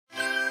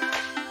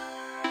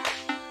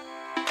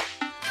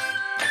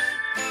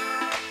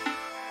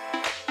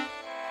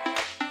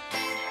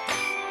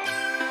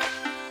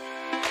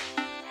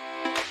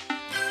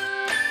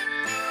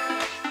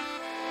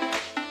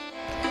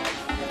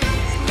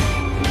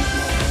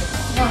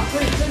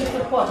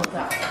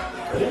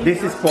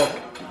This is pork.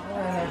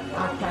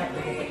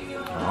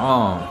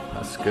 Oh,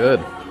 that's good.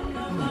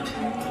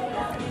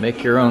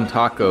 Make your own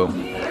taco.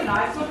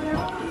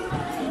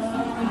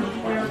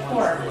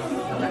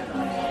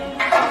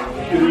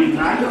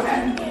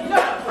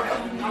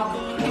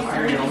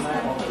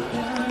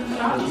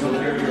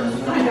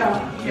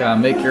 Yeah,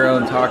 make your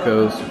own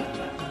tacos.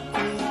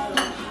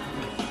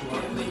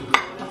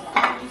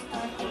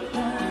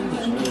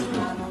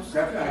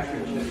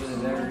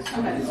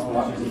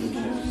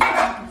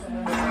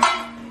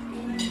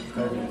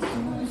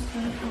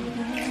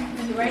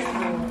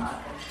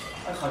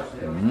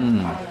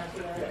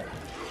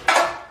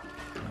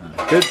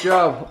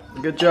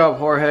 Good job,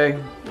 Jorge.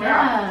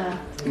 Yeah.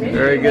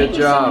 Very good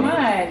job.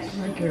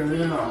 Thank you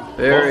so much.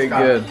 Very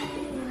good.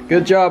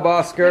 Good job,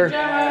 Oscar. Good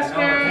job,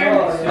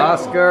 Oscar.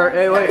 Oscar,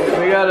 hey, wait,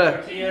 we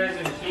gotta.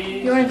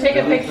 You want to take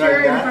a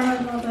picture in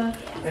front of all the...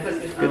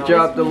 Good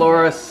job,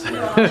 Dolores.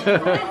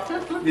 Okay.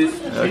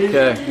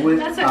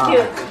 That's so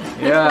cute.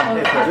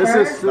 Yeah,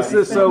 this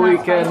is so we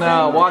can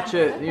watch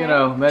it, you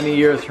know, many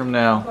years from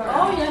now.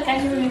 Oh, yeah,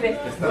 can you remember?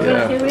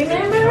 Yeah. Can you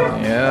remember?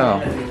 Yeah.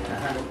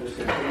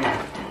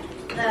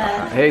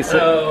 Hey,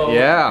 so,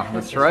 yeah,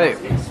 that's right.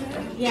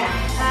 Yeah.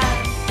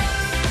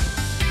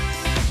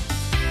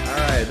 All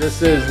right,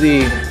 this is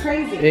the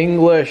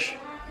English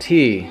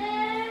tea,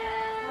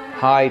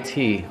 high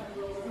tea.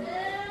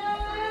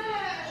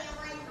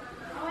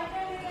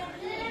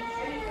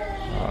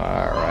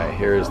 All right,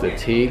 here's the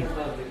tea.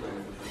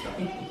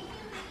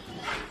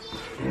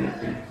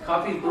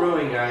 Coffee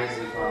brewing, guys.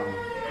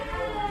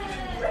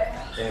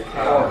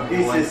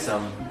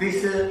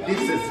 This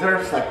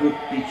serves a good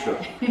picture.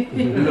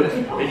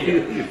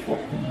 Beautiful.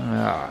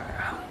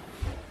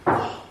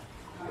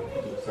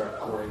 Start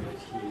pouring the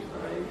tea,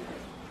 right?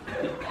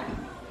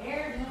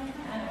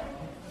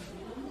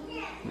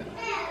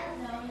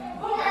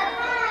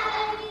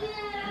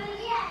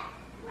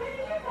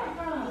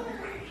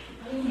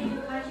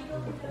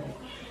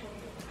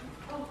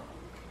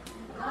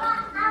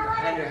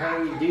 Andrew, how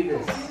do you do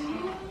this?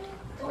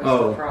 What's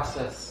the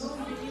process?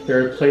 There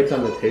are plates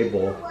on the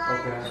table.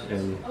 Okay.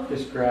 And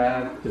Just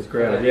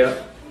grab. yeah.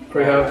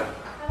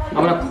 I'm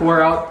gonna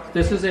pour out.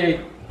 This is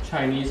a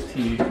Chinese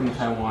tea from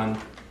Taiwan.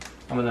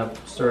 I'm gonna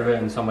serve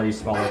it in somebody's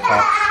smaller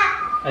cups.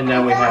 And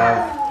then we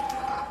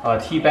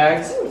have tea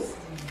bags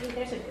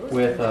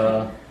with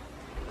the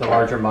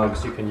larger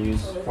mugs you can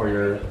use for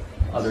your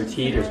other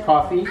tea. There's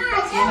coffee.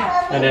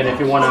 And then if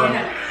you want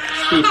to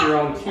steep your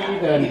own tea,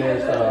 then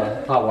there's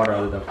hot water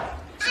out of the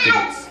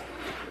spigots.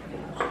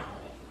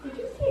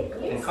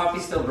 And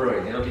coffee's still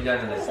brewing. It'll be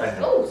done in a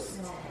second.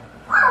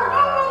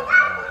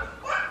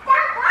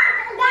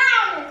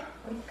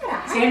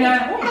 Sienna,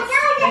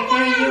 I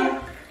carry you.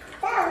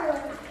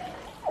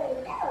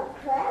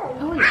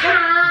 Oh,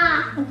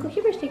 yeah. Uncle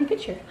Hubert's taking a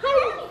picture.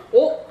 Hi.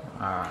 Oh.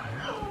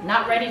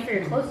 Not ready for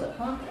your close-up,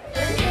 huh?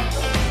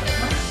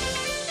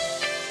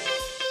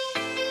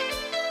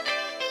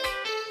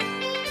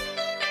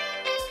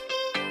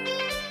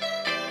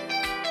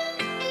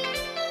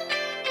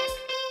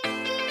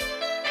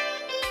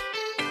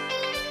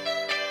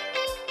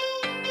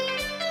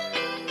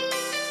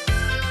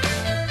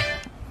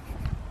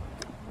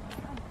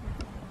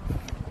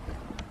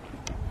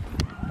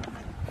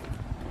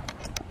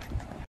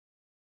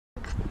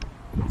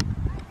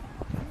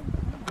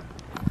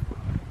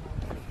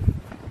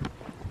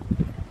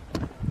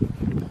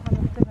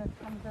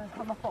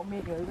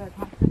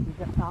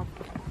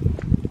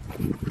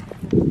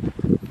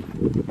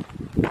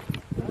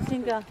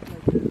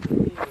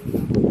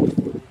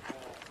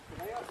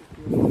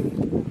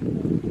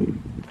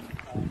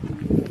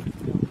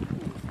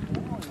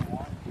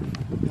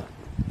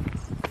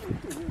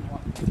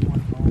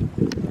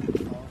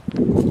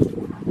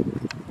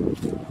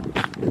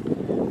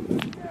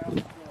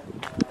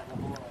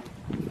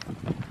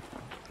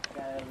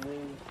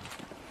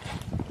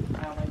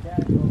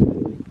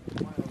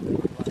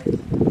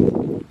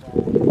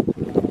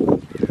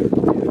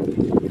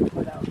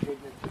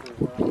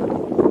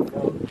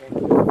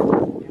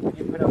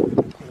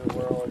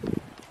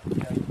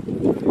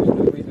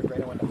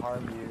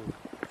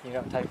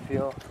 Type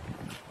feel.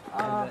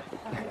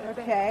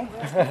 Okay.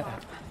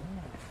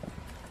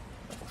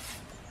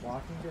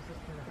 Walking distance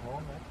to the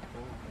home, that's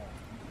cool.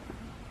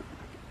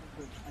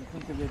 I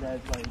think of it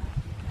as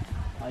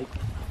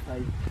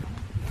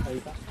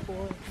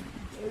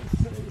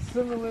it's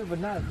similar, but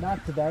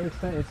not to that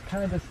extent. It's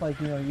kind of just like,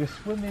 you know, you're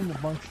swimming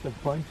amongst a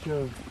bunch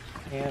of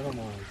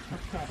animals,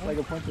 like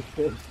a bunch of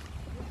fish.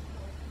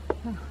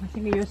 I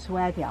think you're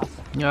sweaty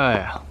also.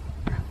 Yeah.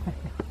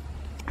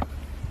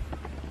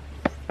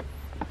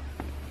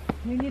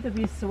 You need to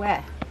be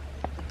sweat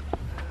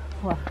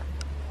for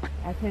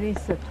at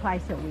least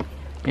twice a week.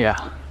 Yeah.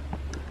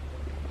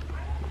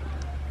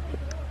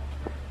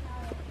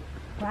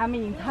 When I'm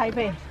in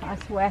Taipei, I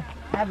sweat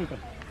every day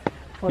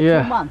for 2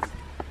 Yeah. months.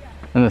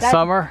 In the That-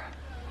 summer?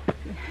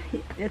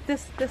 At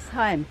this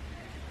time,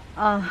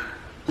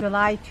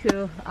 July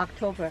to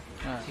October.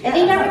 I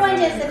think everyone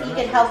just, if you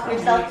could help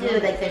yourself to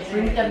like the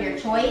drink of your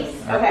choice.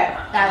 Okay.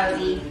 That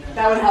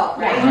would help,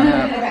 right?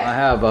 I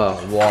have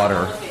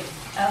water.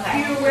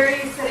 Okay. Where are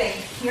you sitting?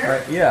 Here?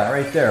 Right, yeah,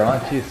 right there.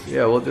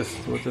 Yeah, we'll just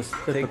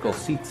typical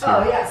seats here.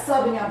 Oh yeah,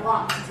 subbing up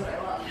blocks is what I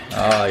love.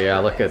 Oh yeah,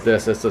 look at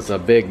this. This is a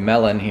big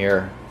melon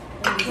here.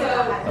 Of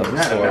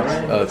sorts.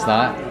 Oh, it's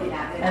not?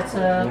 That's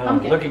a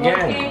pumpkin. Look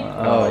again.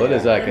 Oh, what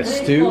is that? Like a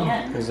stew?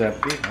 Is that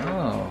big?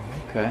 Oh,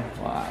 okay.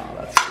 Wow,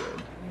 that's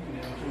good.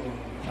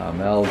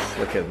 Mel's,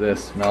 look at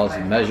this. Mel's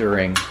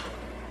measuring.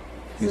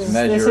 He's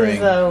measuring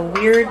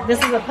This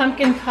is a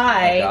pumpkin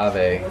pie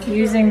agave.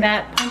 using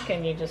that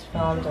pumpkin you just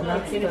filmed, and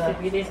that's the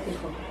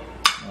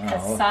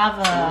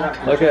cassava.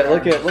 Look at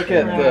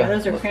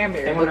Those are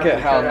cranberries. look at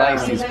how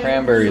nice these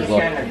cranberries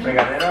look.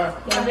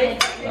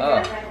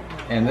 Oh.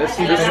 And this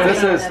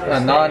is a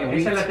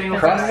non-wheat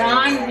crust.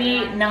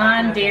 Non-wheat,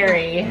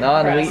 non-dairy.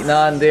 Non-wheat,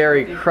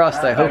 non-dairy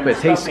crust. I hope it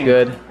tastes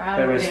good.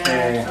 Pero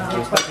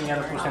esta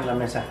señora puso en la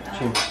mesa.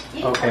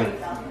 Sí. Okay.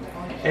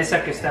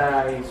 Esa que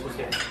está ahí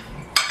sucia.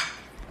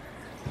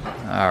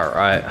 All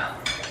right.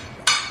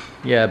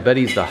 Yeah,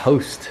 Betty's the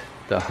host.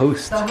 The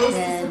host. The host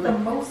is the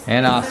most.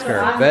 And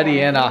Oscar.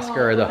 Betty and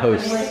Oscar are the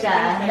hosts. With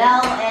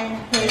Mel and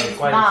his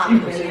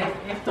mom,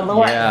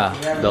 Dolores. Yeah,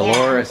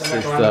 Dolores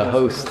is the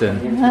host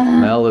and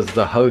Mel is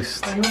the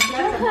host.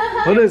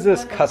 What is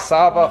this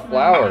cassava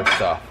flour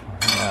stuff?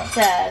 Yeah. It's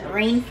a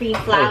grain-free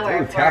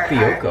flour Oh,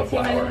 tapioca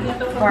flour.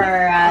 for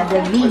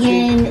the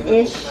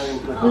vegan-ish,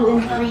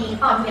 gluten-free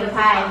pumpkin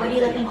pie. What are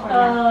you looking for?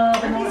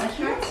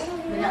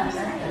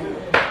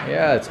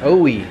 Yeah, it's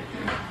Owie.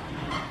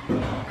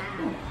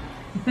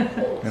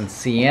 And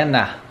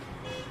Sienna.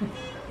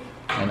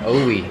 And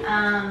Owie.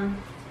 And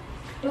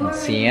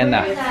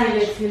Sienna.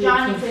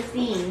 John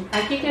 16.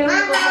 Okay. You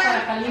want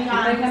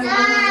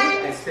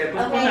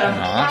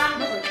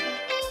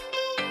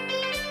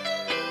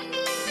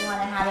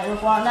to have it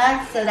with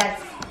walnuts, so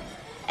that's.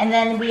 And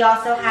then we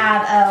also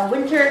have a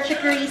winter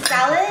chicory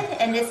salad,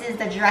 and this is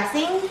the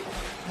dressing.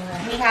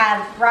 We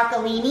have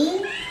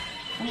broccolini.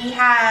 We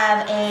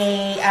have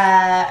a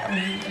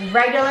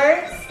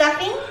regular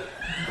stuffing.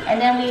 And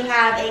then we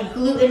have a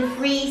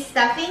gluten-free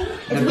stuffing.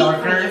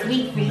 It's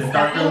wheat-free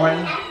stuffing.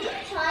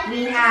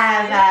 We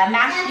have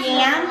mashed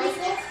yams.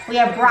 We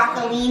have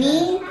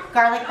broccolini,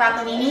 garlic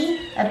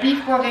broccolini, a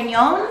beef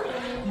bourguignon,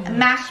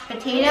 mashed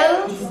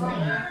potatoes.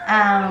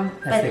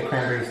 That's the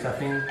cranberry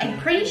stuffing. I'm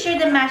pretty sure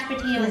the mashed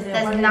potatoes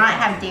does not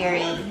have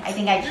dairy. I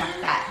think I checked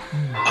that.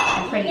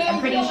 I'm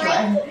pretty sure.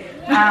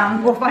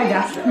 We'll find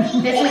out.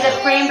 This is a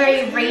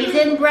cranberry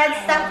raisin bread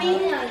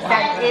stuffing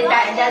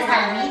that does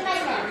have wheat.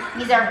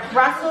 These are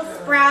Brussels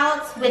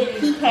sprouts with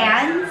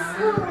pecans.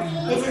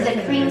 This is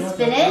a cream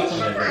spinach.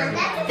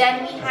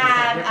 Then we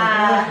have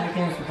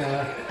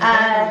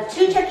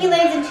 2 turkey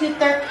legs and 2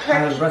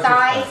 turkey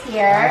thighs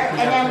here.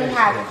 And then we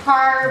have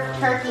carved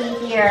turkey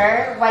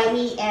here, white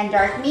meat and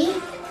dark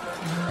meat.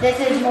 This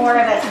is more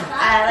of a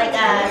like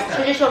a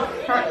traditional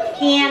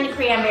canned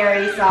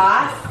cranberry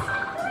sauce.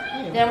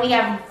 Then we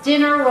have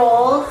dinner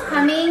rolls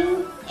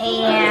coming,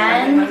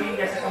 and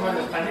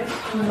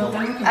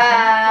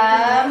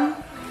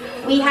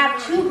we have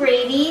 2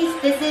 gravies.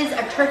 This is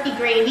a turkey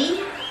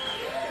gravy.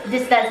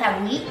 This does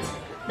have wheat.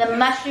 The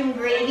mushroom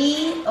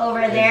gravy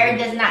over there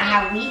does not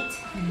have wheat.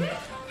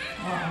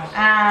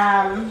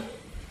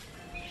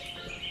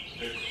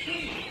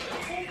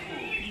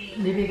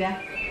 Leave it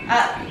there.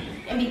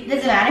 I mean,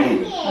 doesn't matter.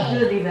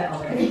 Leave it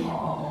already.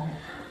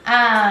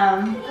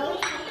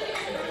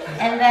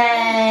 And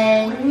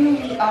then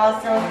we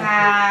also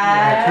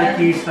have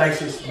Turkey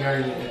slices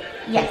here.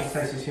 yes.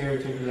 Slices here,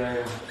 turkey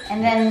there.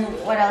 And then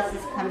what else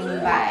is coming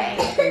by?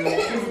 Is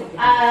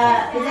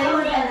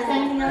anyone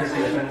anything else?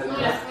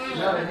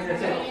 No, I think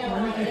that's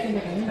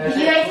it.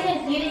 You guys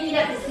didn't heat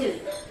up the soup,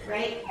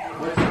 right?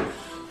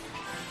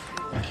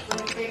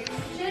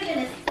 Should have been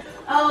a,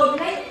 oh,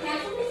 did I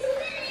cancel the soup?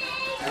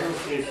 I don't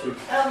see a soup.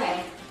 Okay.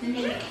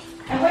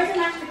 And where's the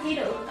mashed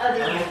potato? Oh,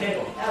 there's On the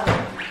table.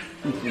 Oh.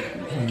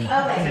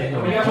 Okay.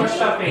 We got more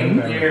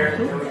stuffing here.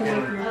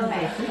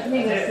 Okay.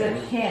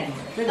 Can.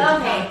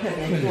 Okay.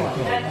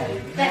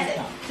 That's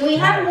it. So we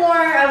have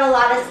more of a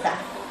lot of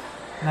stuff.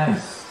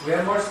 Nice. We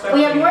have more stuffing.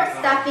 We have more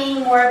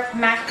stuffing, more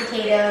mashed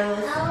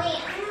potatoes,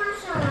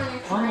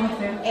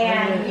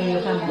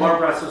 and more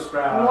Brussels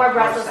sprouts. more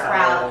Brussels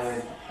salad.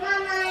 sprouts.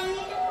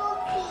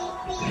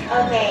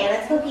 Okay,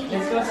 let's go pee.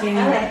 Let's go see.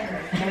 Okay.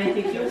 Can I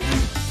take you?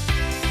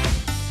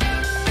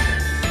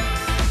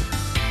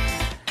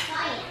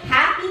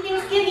 Happy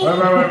Thanksgiving. Wait.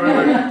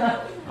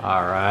 All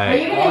Are right.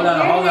 you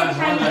gonna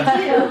Chinese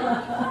too?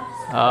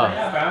 Oh,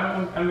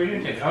 Yeah, I'm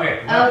reading it.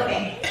 Okay.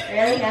 Okay.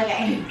 Really?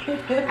 Okay.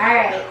 All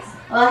right.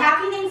 Well,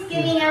 happy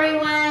Thanksgiving,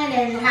 everyone,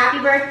 and happy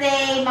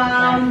birthday,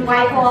 Mom,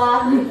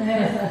 Whitehall.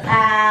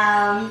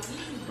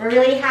 We're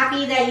really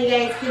happy that you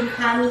guys can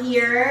come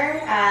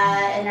here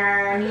in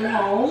our new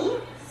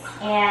home,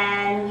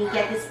 and we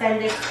get to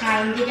spend this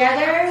time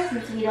together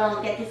since we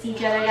don't get to see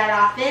each other that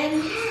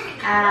often.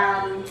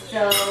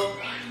 So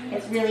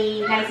It's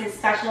really nice and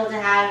special to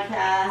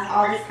have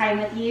all this time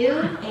with you,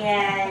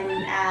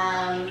 and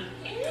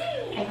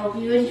I hope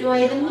you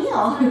enjoy the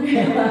meal.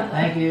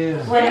 Thank you.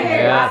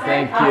 Yeah,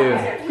 thank you.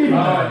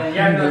 Oh,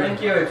 yeah, no,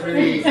 thank you. It's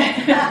really.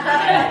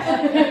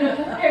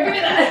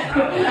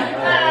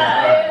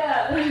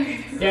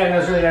 Yeah, no,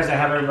 it's really nice to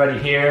have everybody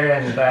here,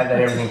 and glad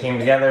that everything came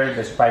together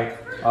despite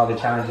all the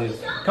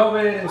challenges,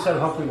 COVID and stuff.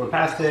 Hopefully we're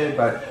past it,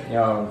 but you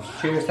know,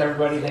 cheers to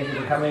everybody. Thank you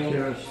for coming.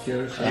 Cheers,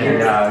 cheers. And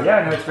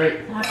yeah, no, it's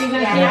great.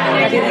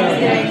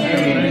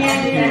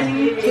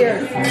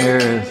 Cheers.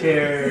 Cheers.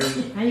 Cheers.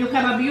 And you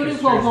have a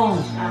beautiful home.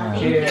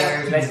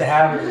 Cheers. Nice to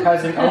have your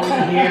cousin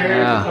Owen here.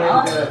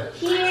 Yeah.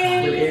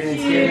 Cheers. With Aiden,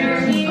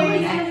 cheers.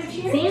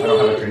 I don't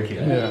have a drink yet.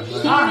 And then,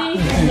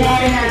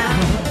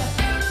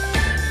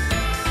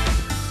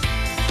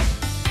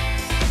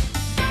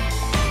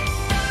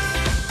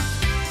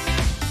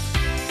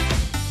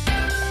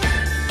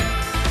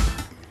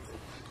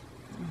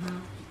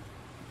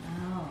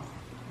 Oh,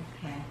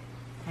 okay.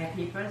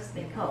 Happy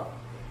birthday, Cole.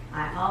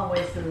 I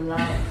always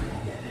love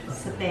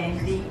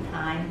spending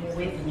time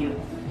with you.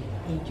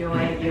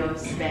 Enjoy your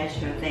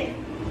special day,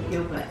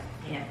 Gilbert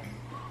and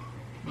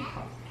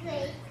Nicole.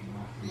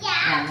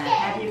 And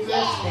happy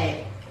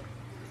birthday,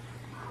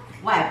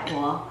 外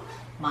婆,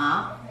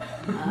 Mom.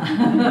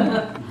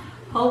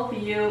 Hope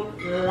you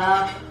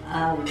love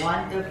a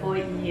wonderful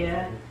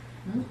year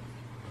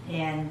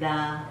and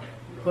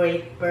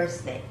great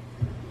birthday.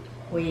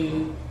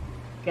 We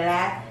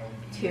glad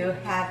to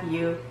have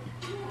you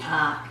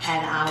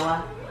at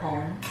our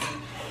home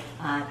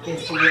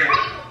this year.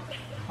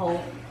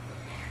 Hope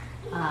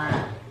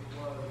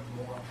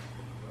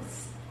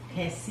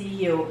can see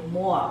you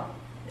more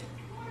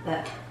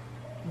the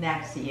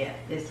next year,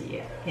 this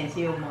year. Can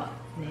see you more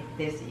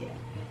this year.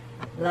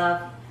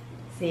 Love,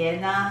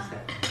 Sienna,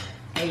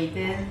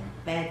 Aiden,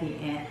 Betty,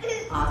 and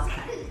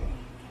Oscar.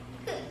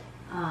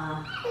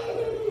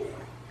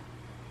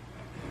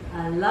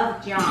 I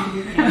love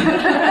John.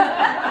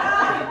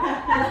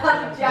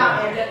 Love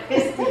John and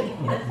Christine.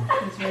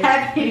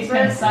 Happy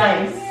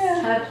birthday.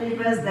 Happy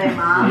birthday,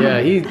 Mom.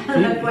 Yeah,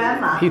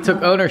 Grandma. he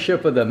took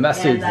ownership of the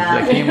message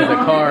that came with the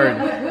card.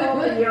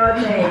 Your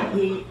day,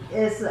 he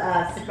is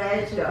a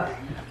special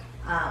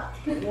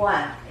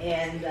one,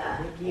 and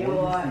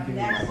your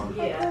next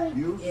year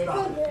is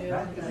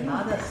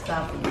another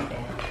stuff in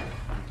there.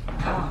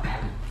 Oh,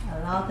 a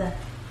lot of.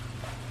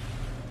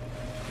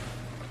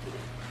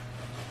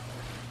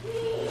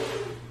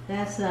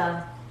 That's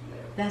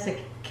a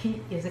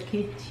key. Is a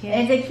keychain.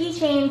 it's a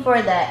keychain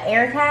for the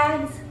air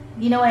tags.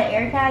 You know what an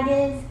air tag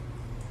is?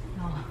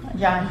 No.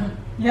 John.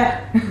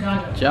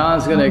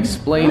 John's gonna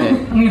explain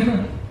it.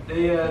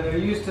 They're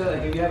used to,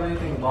 like, if you have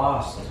anything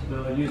lost,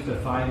 they're used to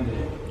find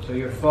it. So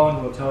your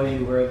phone will tell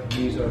you where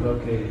these are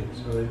located.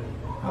 So you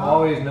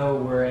always know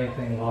where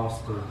anything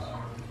lost is.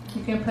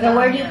 You can put So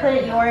where do you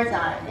put yours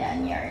on? Yeah,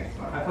 yours.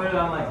 I put it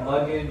on like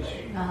luggage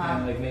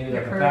and like maybe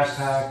like a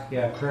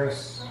backpack,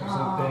 purse or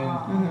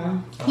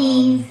something.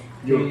 Keys.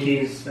 Your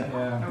keys,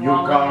 Yeah. your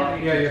car.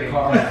 Yeah, your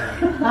car.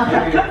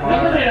 Maybe your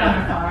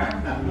car.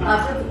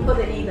 Just put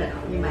it in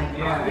my car.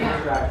 Yeah, your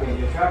tracking.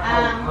 Your track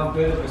how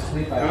good of a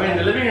sleep I I'm in the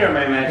have. living room, I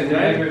It imagine.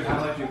 measures how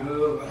much you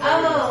move, your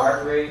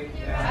heart rate.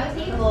 Yeah.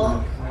 Okay,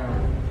 cool.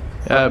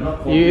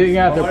 You're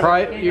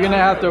gonna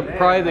have to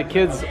pry the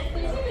kids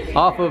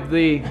off of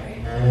the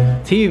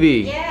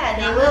TV. Yeah,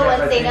 they will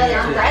once they know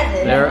there's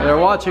presents. They're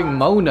watching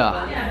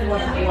Mona.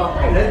 Let me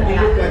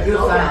look at you,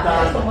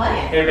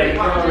 Santa. Here, baby,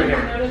 come over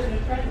here.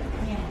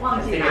 忘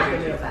记拿回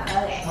去吧。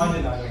 Okay. 忘记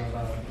拿这个了。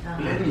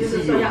 就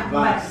是说要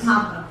怕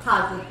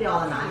是掉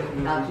到哪里，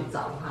你要去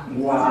找它。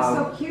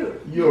 Wow.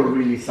 You're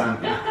really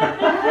Santa.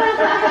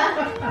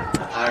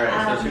 Alright,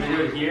 so should we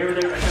do it here with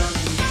everyone?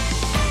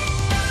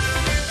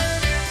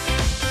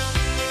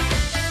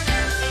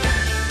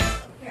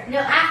 No,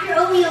 after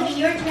Obi, it'll be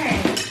your turn.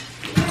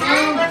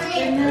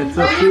 It's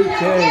a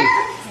suitcase.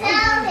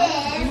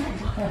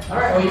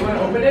 Alright, well, you want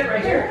to open it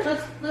right here?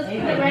 Let's put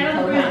it right on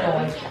the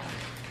ground.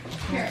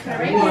 Here, put it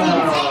right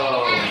Wow.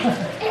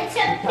 It's a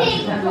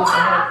big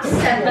box.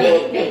 It's a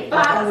big, big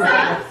box.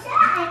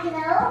 I can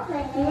open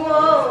it.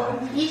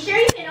 Whoa. You sure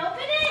you can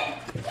open it?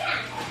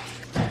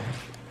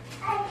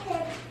 I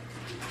can.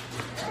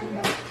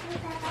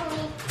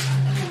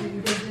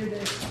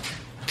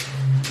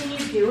 Can you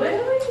do it,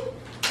 Obi?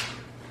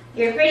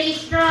 You're pretty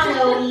strong,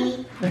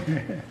 Obi.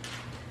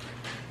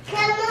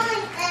 Come on,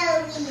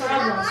 Obi.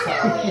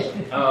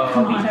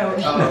 Come on,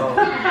 Obi. Oh.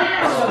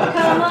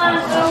 Come on,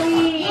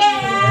 Obi.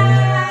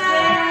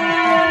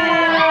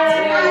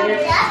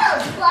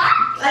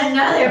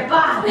 Another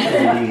box. Is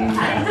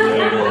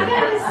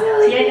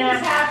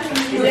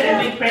that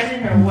a big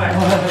present or what?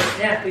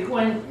 Yeah, big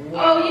one.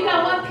 Oh, you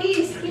got one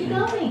piece. Keep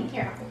going.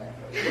 Here.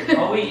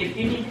 Oh wait, if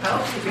you need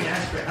help, you can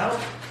ask for help.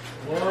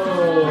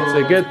 Whoa. It's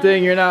a good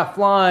thing you're not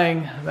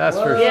flying. That's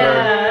for sure.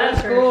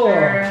 that's cool.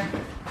 sure.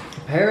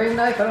 Paring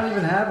knife? I don't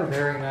even have a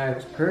paring knife.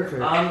 It's perfect.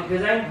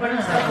 Because I'm putting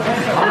stuff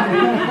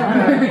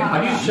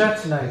I use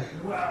chef's knife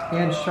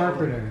and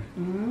sharpener.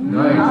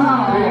 Nice.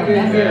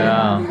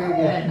 Yeah.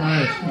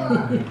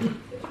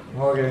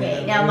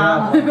 Okay, now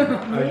mom.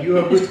 Are you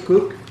a good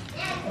cook?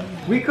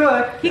 We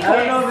cook.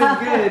 I don't know if it's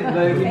good,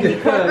 but we do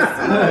cook.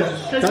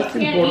 Because he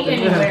can't eat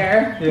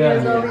anywhere. He Yeah.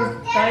 has all these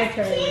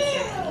dietary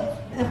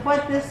restrictions.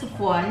 What this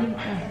for?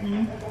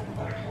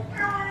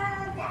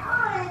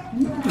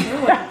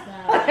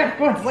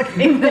 Everyone's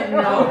looking at me.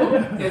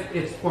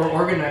 It's for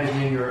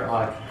organizing your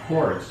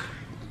cords.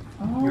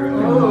 Your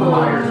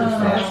wires and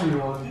stuff.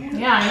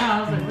 Yeah, I know. I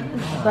was like, what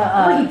is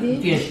that? The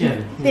电线。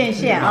电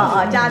线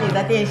家里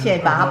的电线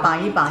把它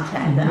绑一绑起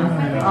来的。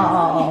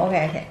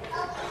OK。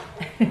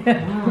现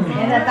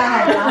在大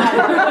海拿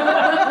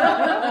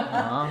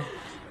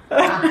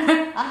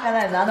刚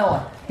才拿着我。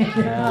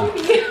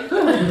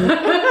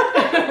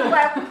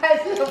不开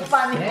始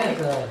翻你。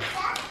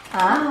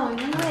啊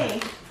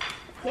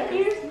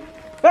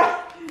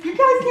？You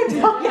guys can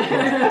tell me.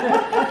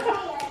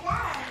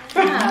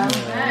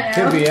 It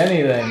could be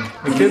anything.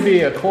 It could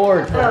be a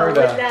cord for her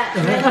to.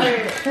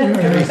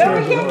 Over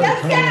here,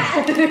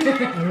 yes,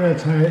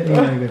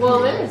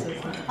 Well, it is.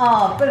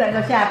 哦，不能够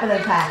现在不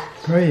能拆。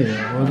可以的，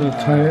我是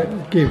猜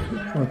gift，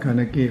我看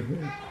的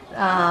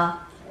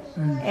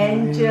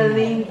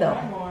gift。Angelindo.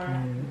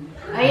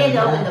 I need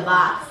to open the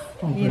box.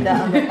 In the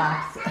other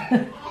box.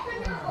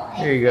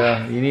 Here you go.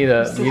 You need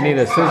a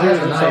scissors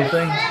or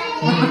something?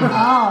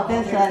 Oh,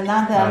 there's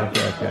another.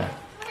 Okay.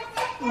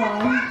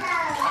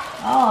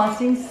 Oh,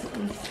 seems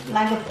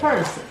like a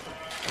purse.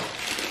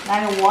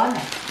 Like a walnut.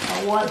 A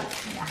walnut.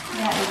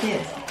 Yeah, it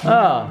is.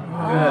 Oh,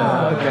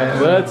 good. Okay.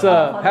 Well, it's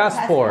a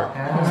passport.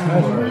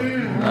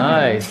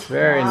 Nice.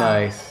 Very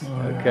nice.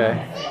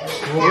 Okay.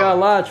 You got a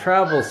lot of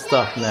travel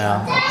stuff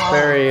now. That's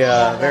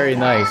very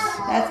nice.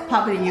 That's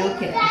probably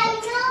UK.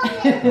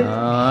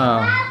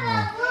 Oh.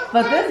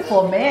 But this is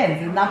for men,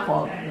 it's not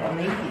for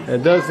ladies.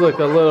 It does look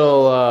a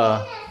little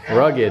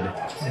rugged.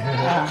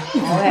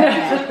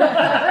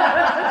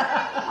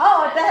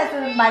 Oh, that's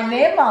my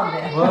name on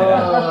there.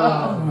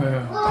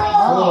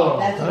 Oh,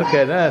 that's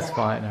Okay, that's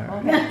fine. All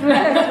right.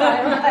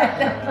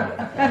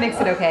 That makes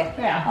it okay.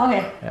 Yeah.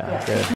 Okay. Yeah, good.